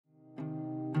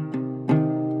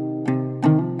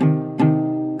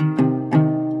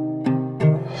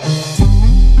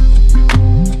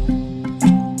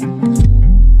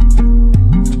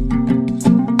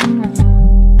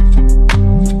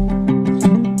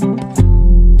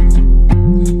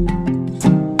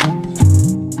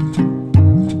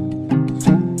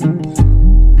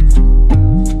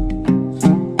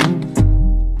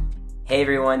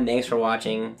for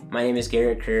watching. My name is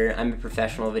Brian Kerr. I'm a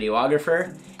professional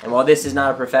videographer, and while this is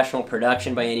not a professional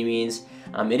production by any means,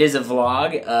 it is a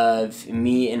vlog of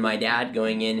me and my dad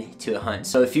going into a hunt.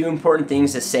 So a few important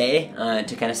things to say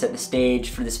to kind of set the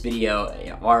stage for this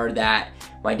video are that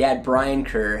my dad, Brian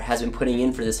Kerr, has been putting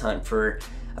in for this hunt for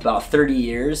about 30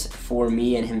 years for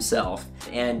me and himself.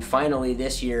 And finally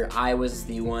this year, I was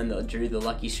the one that drew the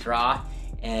lucky straw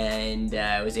and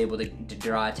was able to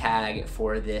draw a tag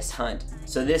for this hunt.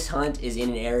 So this hunt is in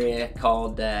an area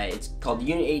called, it's called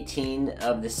Unit 18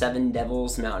 of the Seven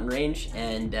Devils mountain range.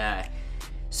 And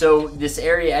so this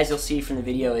area, as you'll see from the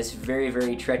video, is very,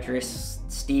 very treacherous,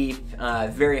 steep,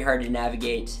 very hard to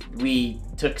navigate. We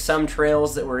took some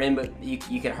trails that were in, but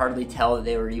you could hardly tell that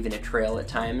they were even a trail at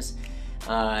times.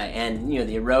 And you know,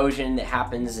 the erosion that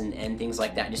happens and things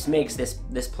like that just makes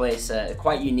this place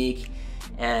quite unique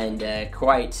and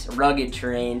quite rugged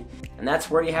terrain. And that's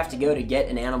where you have to go to get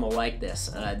an animal like this.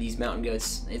 These mountain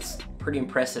goats, it's pretty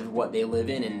impressive what they live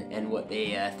in and what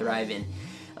they thrive in.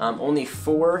 Only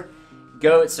 4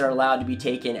 goats are allowed to be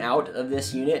taken out of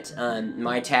this unit.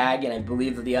 My tag, and I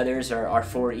believe the others are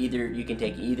for either, you can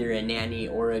take either a nanny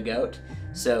or a goat.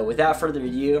 So without further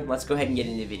ado, let's go ahead and get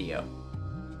into the video.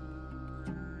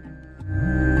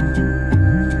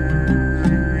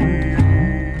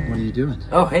 What are you doing?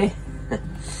 Oh, hey.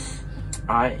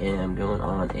 I am going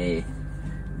on a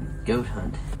goat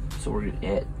hunt. So we're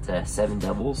at Seven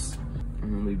Devils.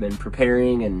 And we've been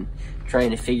preparing and trying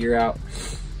to figure out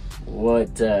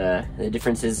what the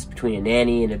difference is between a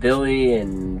nanny and a billy,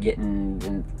 and getting,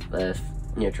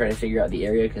 you know, trying to figure out the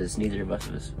area because neither of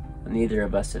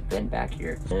us have been back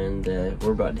here. And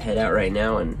we're about to head out right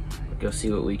now and go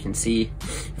see what we can see.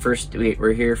 First,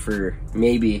 we're here for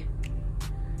maybe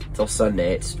till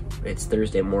Sunday. It's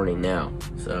Thursday morning now,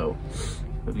 so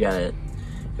we've got to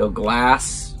go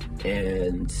glass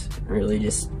and really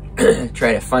just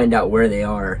try to find out where they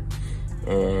are,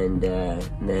 and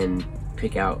then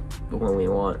pick out the one we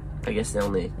want. I guess they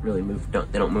only really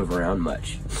they don't move around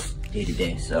much day to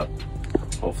day, so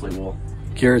hopefully we'll.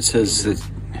 Garrett says that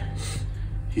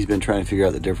he's been trying to figure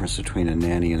out the difference between a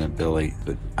nanny and a billy,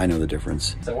 but I know the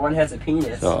difference. So one has a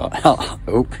penis. So,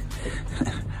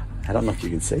 I don't know if you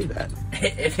can say that.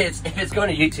 If it's going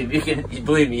to YouTube, you can,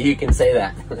 believe me, you can say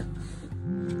that.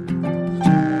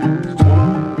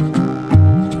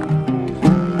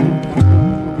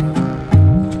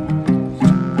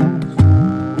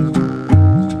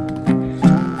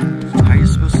 How are you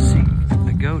supposed to see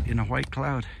a goat in a white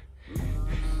cloud?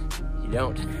 You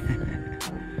don't.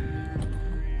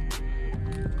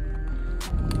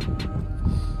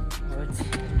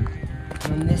 What's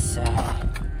on this side?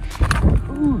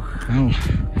 Ooh. Oh,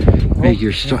 make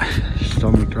your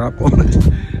stomach drop on it.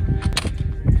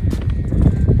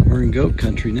 We're in goat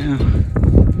country now.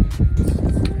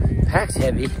 Pack's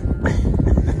heavy.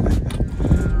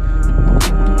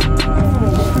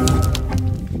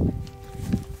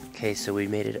 Okay, so we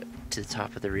made it up to the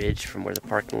top of the ridge from where the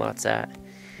parking lot's at.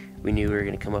 We knew we were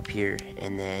gonna come up here,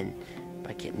 and then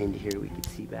by getting into here, we could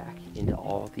see back into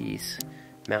all these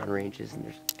mountain ranges, and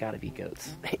there's got to be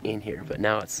goats in here. But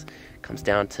now comes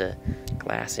down to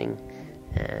glassing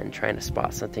and trying to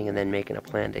spot something, and then making a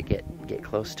plan to get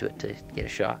close to it to get a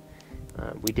shot.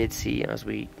 We did see, as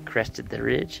we crested the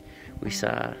ridge, we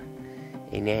saw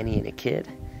a nanny and a kid,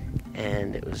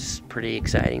 and it was pretty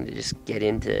exciting to just get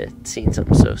into seeing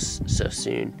something so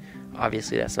soon.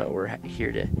 Obviously, that's not what we're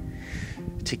here to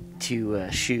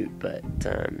shoot, but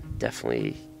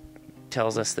definitely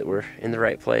tells us that we're in the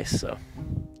right place.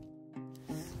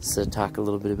 So talk a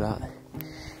little bit about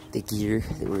the gear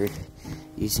that we're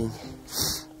using.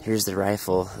 Here's the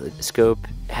rifle. The scope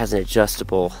has an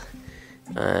adjustable,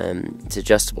 it's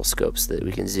adjustable scope so that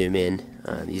we can zoom in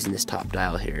using this top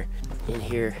dial here. In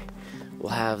here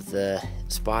we'll have the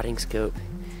spotting scope,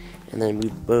 and then we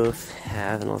both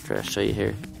have, and I'll try to show you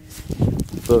here,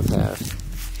 we both have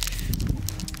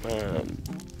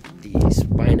these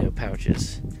bino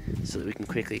pouches so that we can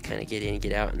quickly kind of get in and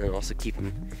get out, and then also keep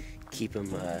them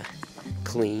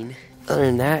clean. Other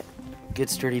than that, good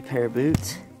sturdy pair of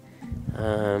boots,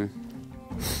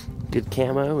 good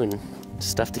camo, and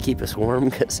stuff to keep us warm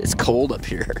because it's cold up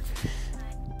here.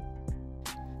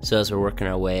 So as we're working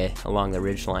our way along the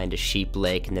ridge line to Sheep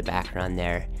Lake in the background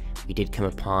there, we did come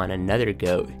upon another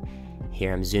goat.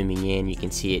 Here I'm zooming in, you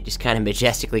can see it just kind of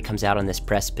majestically comes out on this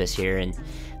precipice here, and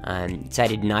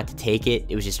decided not to take it.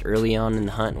 It was just early on in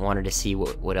the hunt and wanted to see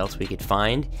what else we could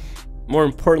find. More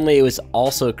importantly, it was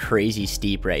also crazy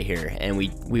steep right here, and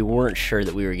we weren't sure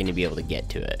that we were going to be able to get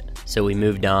to it. So we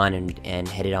moved on and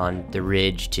headed on the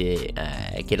ridge to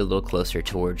get a little closer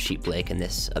towards Sheep Lake and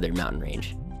this other mountain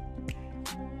range.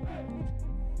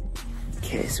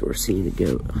 Okay, so we're seeing the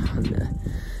goat on the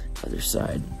other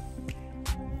side.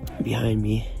 Behind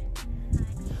me,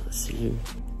 let's see here,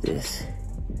 this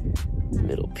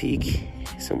middle peak,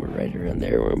 somewhere right around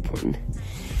there where I'm pointing.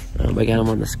 I got him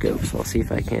on the scope, so I'll see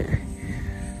if I can't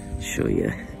show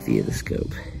you via the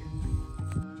scope.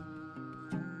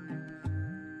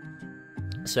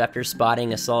 So after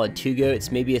spotting a solid 2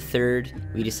 goats, maybe a third,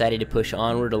 we decided to push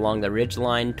onward along the ridge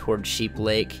line towards Sheep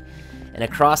Lake and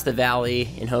across the valley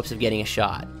in hopes of getting a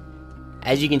shot.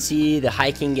 As you can see, the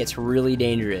hiking gets really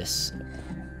dangerous.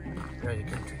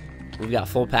 We've got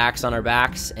full packs on our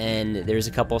backs, and there's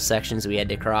a couple sections we had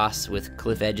to cross with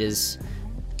cliff edges.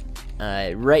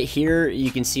 Right here,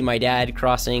 you can see my dad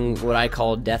crossing what I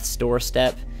call Death's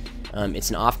Doorstep. It's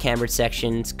an off-cambered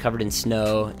section, it's covered in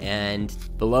snow, and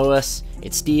below us,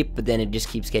 it's steep, but then it just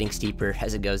keeps getting steeper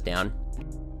as it goes down.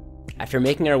 After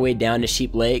making our way down to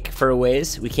Sheep Lake for a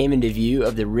ways, we came into view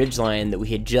of the ridgeline that we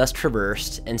had just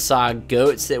traversed and saw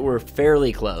goats that were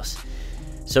fairly close.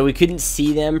 So we couldn't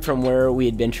see them from where we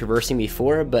had been traversing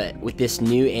before, but with this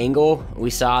new angle, we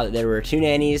saw that there were 2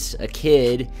 nannies, a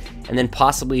kid, and then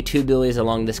possibly 2 billies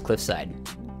along this cliffside.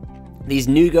 These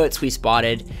new goats we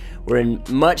spotted were in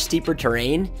much steeper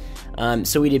terrain,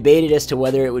 so we debated as to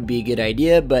whether it would be a good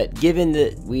idea, but given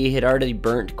that we had already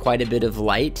burnt quite a bit of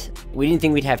light, we didn't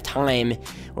think we'd have time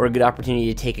or a good opportunity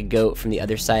to take a goat from the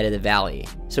other side of the valley.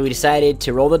 So we decided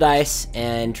to roll the dice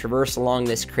and traverse along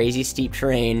this crazy steep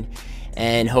terrain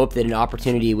and hope that an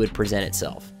opportunity would present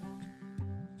itself.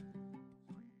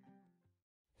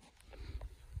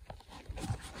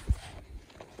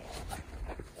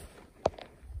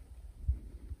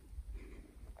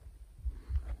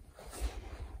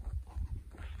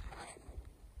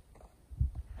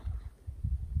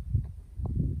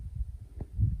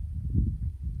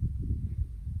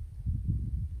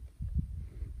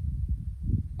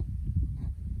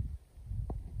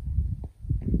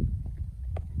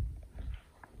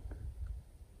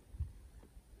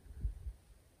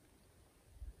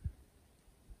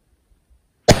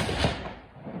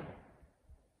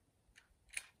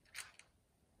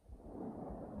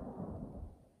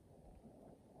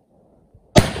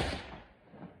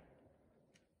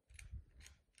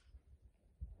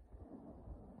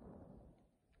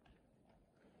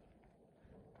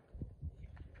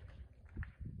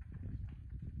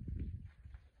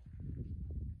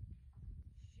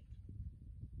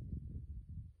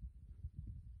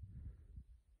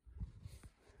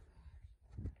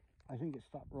 I think it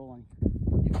stopped rolling.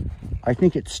 I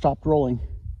think it stopped rolling.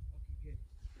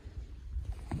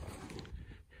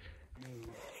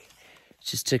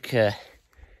 Just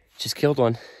killed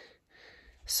one.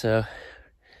 So,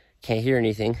 can't hear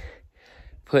anything.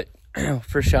 Put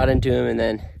first shot into him, and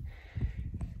then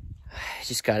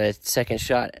just got a second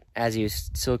shot as he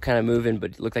was still kind of moving,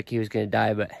 but it looked like he was gonna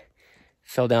die, but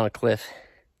fell down a cliff.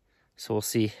 So we'll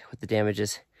see what the damage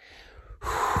is.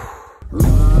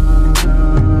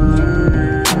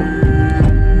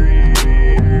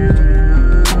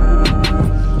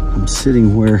 I'm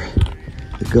sitting where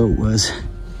the goat was.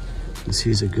 This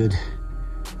is a good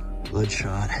blood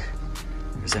shot.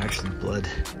 There's actually blood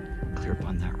clear up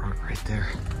on that rock right there.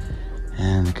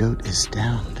 And the goat is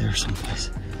down there someplace.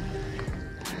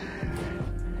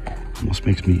 Almost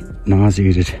makes me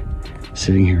nauseated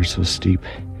sitting here so steep.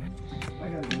 I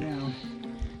gotta go down.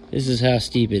 This is how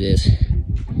steep it is.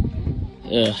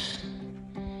 Ugh.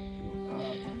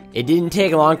 It didn't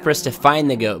take long for us to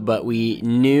find the goat, but we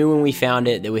knew when we found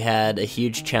it that we had a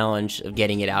huge challenge of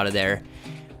getting it out of there.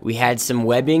 We had some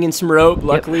webbing and some rope,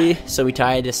 luckily, so we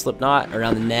tied a slip knot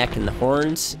around the neck and the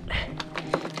horns.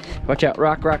 Watch out,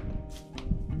 rock, rock.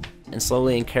 And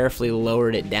slowly and carefully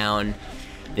lowered it down.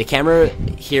 The camera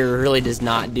here really does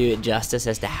not do it justice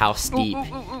as to how steep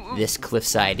this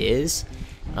cliffside is.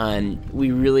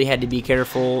 We really had to be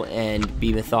careful and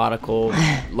be methodical,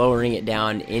 lowering it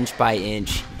down inch by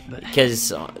inch,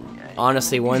 because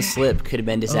honestly, one slip could have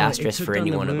been disastrous for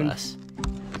any one of us.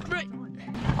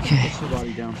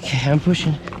 Okay, I'm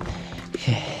pushing.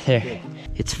 Okay, there.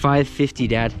 It's 550,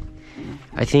 Dad.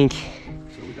 I think. So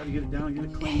we gotta get it down and get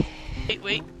it clean.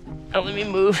 Wait. Don't let me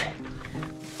move.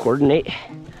 Coordinate.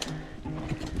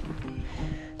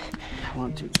 I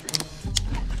want to.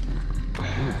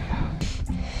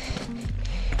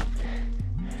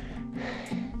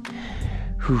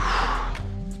 Whew.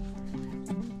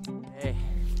 Hey,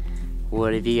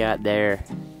 what have you got there?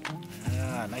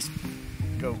 Nice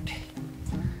goat.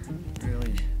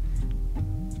 Really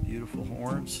beautiful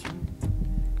horns,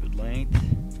 good length,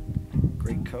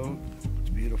 great coat. It's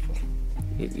beautiful.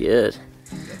 Good.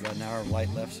 We got about an hour of light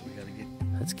left, so we gotta get.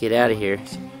 Let's get out of here.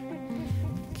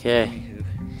 Okay.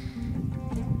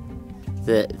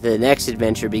 the next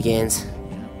adventure begins.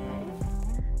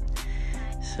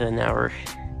 So now we're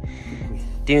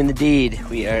doing the deed.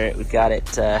 We've got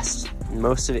it,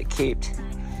 most of it caped.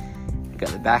 We've got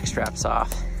the back straps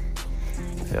off.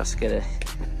 We also gotta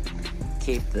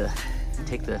take the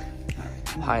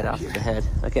hide off of the head.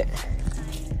 Okay.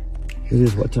 It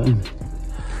is what time?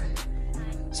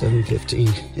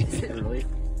 7:15. Really?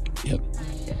 Yep.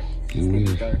 Yeah. And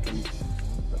we're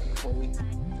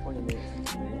 20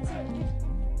 minutes.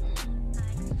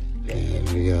 and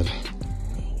we got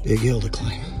big hill to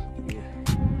climb.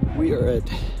 We are at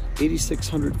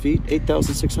 8,600 feet,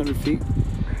 8,600 feet.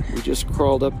 We just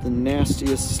crawled up the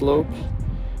nastiest slope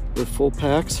with full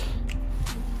packs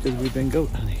because we've been goat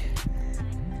hunting.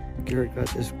 Garrett got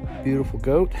this beautiful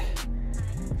goat,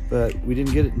 but we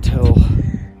didn't get it until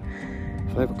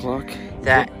 5 o'clock.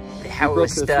 How it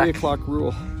was the stuck. 3 o'clock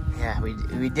rule. Yeah,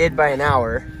 we did by an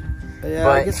hour. Yeah,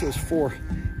 but I guess it was 4.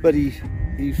 But he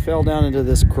fell down into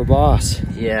this crevasse.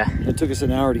 Yeah. It took us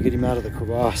an hour to get him out of the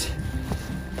crevasse.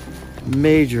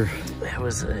 Major. That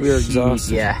was We were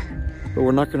exhausted. Yeah. But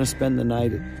we're not going to spend the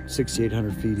night at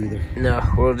 6,800 feet either. No,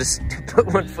 we'll just put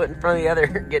one foot in front of the other,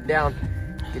 get down.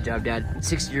 Good job, Dad.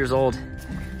 60 years old.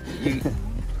 You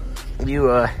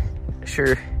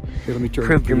sure Here, let me turn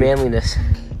proved your manliness.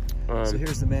 So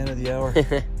here's the man of the hour.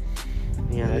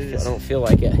 Yeah, I don't feel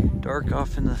like it. Dark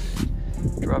off in the,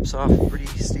 drops off pretty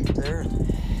steep there.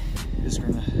 Just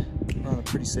gonna run a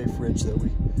pretty safe ridge that we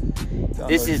found.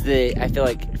 This is I feel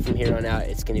like from here on out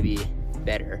it's gonna be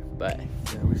better, but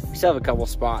yeah, we still have a couple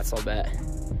spots, I'll bet.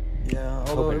 Yeah,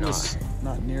 although it was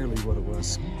not nearly what it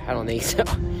was. I don't think so.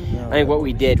 No, I think what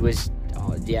we did was,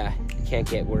 yeah, it can't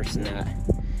get worse than that.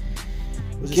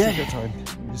 It was just a good time.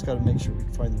 We just gotta make sure we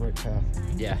find the right path.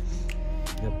 Yeah.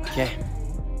 Yep. Okay.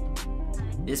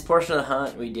 This portion of the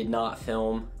hunt we did not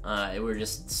film. We were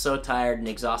just so tired and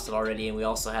exhausted already, and we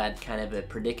also had kind of a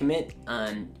predicament.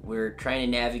 We were trying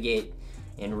to navigate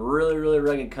in really, really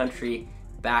rugged country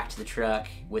back to the truck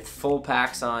with full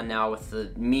packs on now, with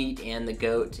the meat and the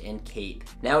goat and cape.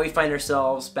 Now we find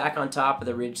ourselves back on top of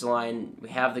the ridge line. We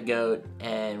have the goat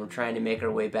and we're trying to make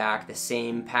our way back the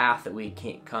same path that we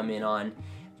can't come in on.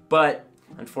 But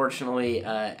unfortunately,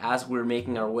 as we're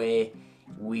making our way,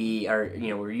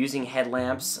 we're using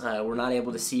headlamps. We're not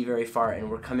able to see very far, and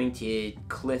we're coming to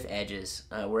cliff edges.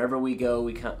 Wherever we go,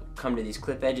 we come to these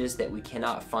cliff edges that we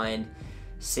cannot find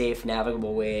safe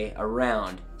navigable way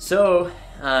around. So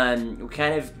we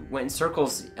kind of went in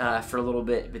circles for a little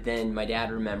bit, but then my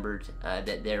dad remembered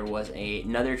that there was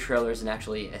another trail. There's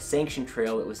actually a sanctioned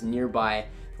trail that was nearby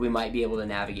we might be able to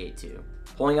navigate to.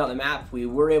 Pulling out the map, we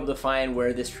were able to find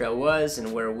where this trail was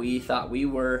and where we thought we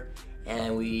were,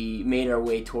 and we made our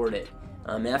way toward it.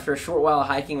 After a short while of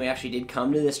hiking, we actually did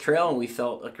come to this trail, and we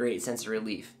felt a great sense of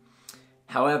relief.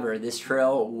 However, this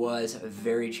trail was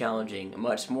very challenging,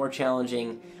 much more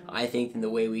challenging, I think, than the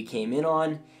way we came in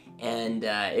on, and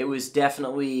it was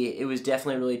definitely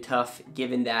really tough,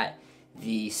 given that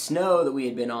the snow that we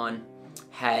had been on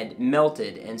had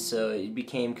melted, and so it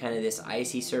became kind of this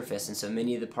icy surface, and so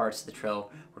many of the parts of the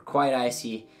trail were quite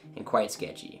icy and quite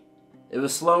sketchy. It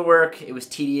was slow work, it was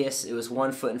tedious, it was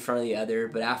one foot in front of the other,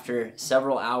 but after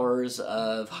several hours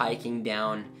of hiking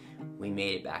down, we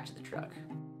made it back to the truck.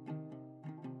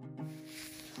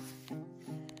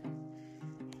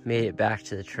 Made it back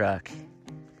to the truck.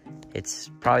 It's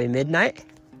probably midnight?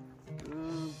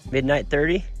 Midnight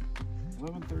 30?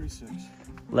 11:36.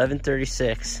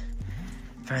 11:36.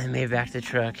 Finally made it back to the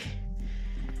truck.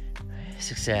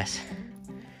 Success.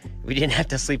 We didn't have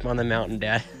to sleep on the mountain,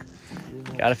 Dad.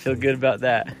 Gotta feel good about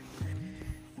that.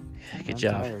 Good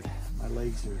job. Tired. My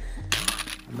legs are...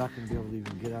 I'm not going to be able to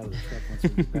even get out of the truck once we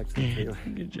get back to the trailer.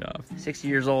 Good job. 60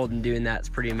 years old and doing that's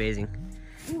pretty amazing.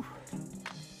 Whew.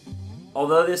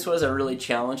 Although this was a really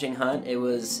challenging hunt, it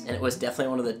was definitely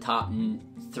one of the top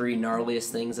 3 gnarliest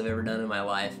things I've ever done in my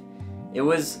life. It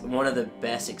was one of the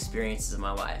best experiences of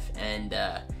my life, and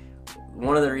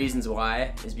one of the reasons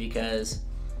why is because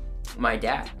my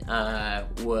dad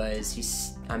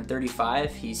I'm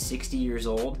 35, he's 60 years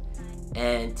old,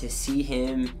 and to see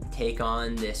him take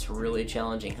on this really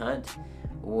challenging hunt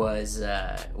was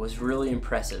really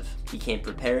impressive. He came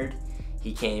prepared,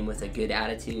 he came with a good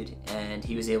attitude, and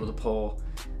he was able to pull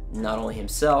not only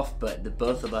himself, but the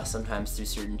both of us sometimes through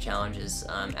certain challenges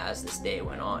as this day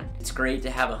went on. It's great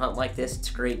to have a hunt like this. It's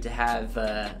great to have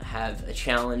a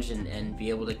challenge and be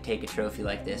able to take a trophy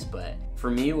like this. But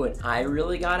for me, what I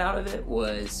really got out of it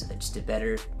was just a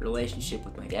better relationship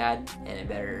with my dad and a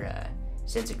better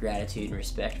sense of gratitude and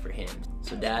respect for him.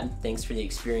 So Dad, thanks for the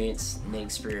experience.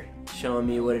 Thanks for showing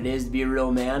me what it is to be a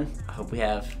real man. I hope we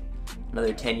have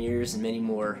another 10 years and many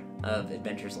more of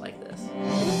adventures like this.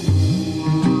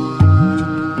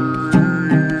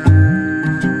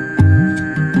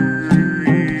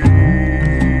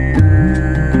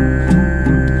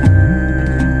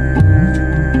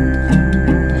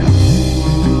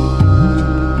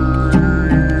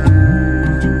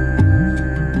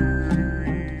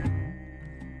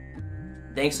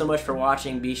 Thanks so much for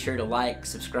watching. Be sure to like,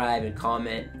 subscribe, and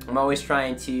comment. I'm always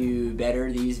trying to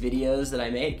better these videos that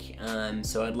I make,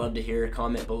 so I'd love to hear a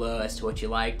comment below as to what you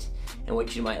liked and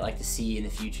what you might like to see in the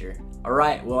future.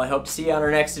 Alright, well I hope to see you on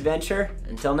our next adventure.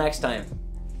 Until next time.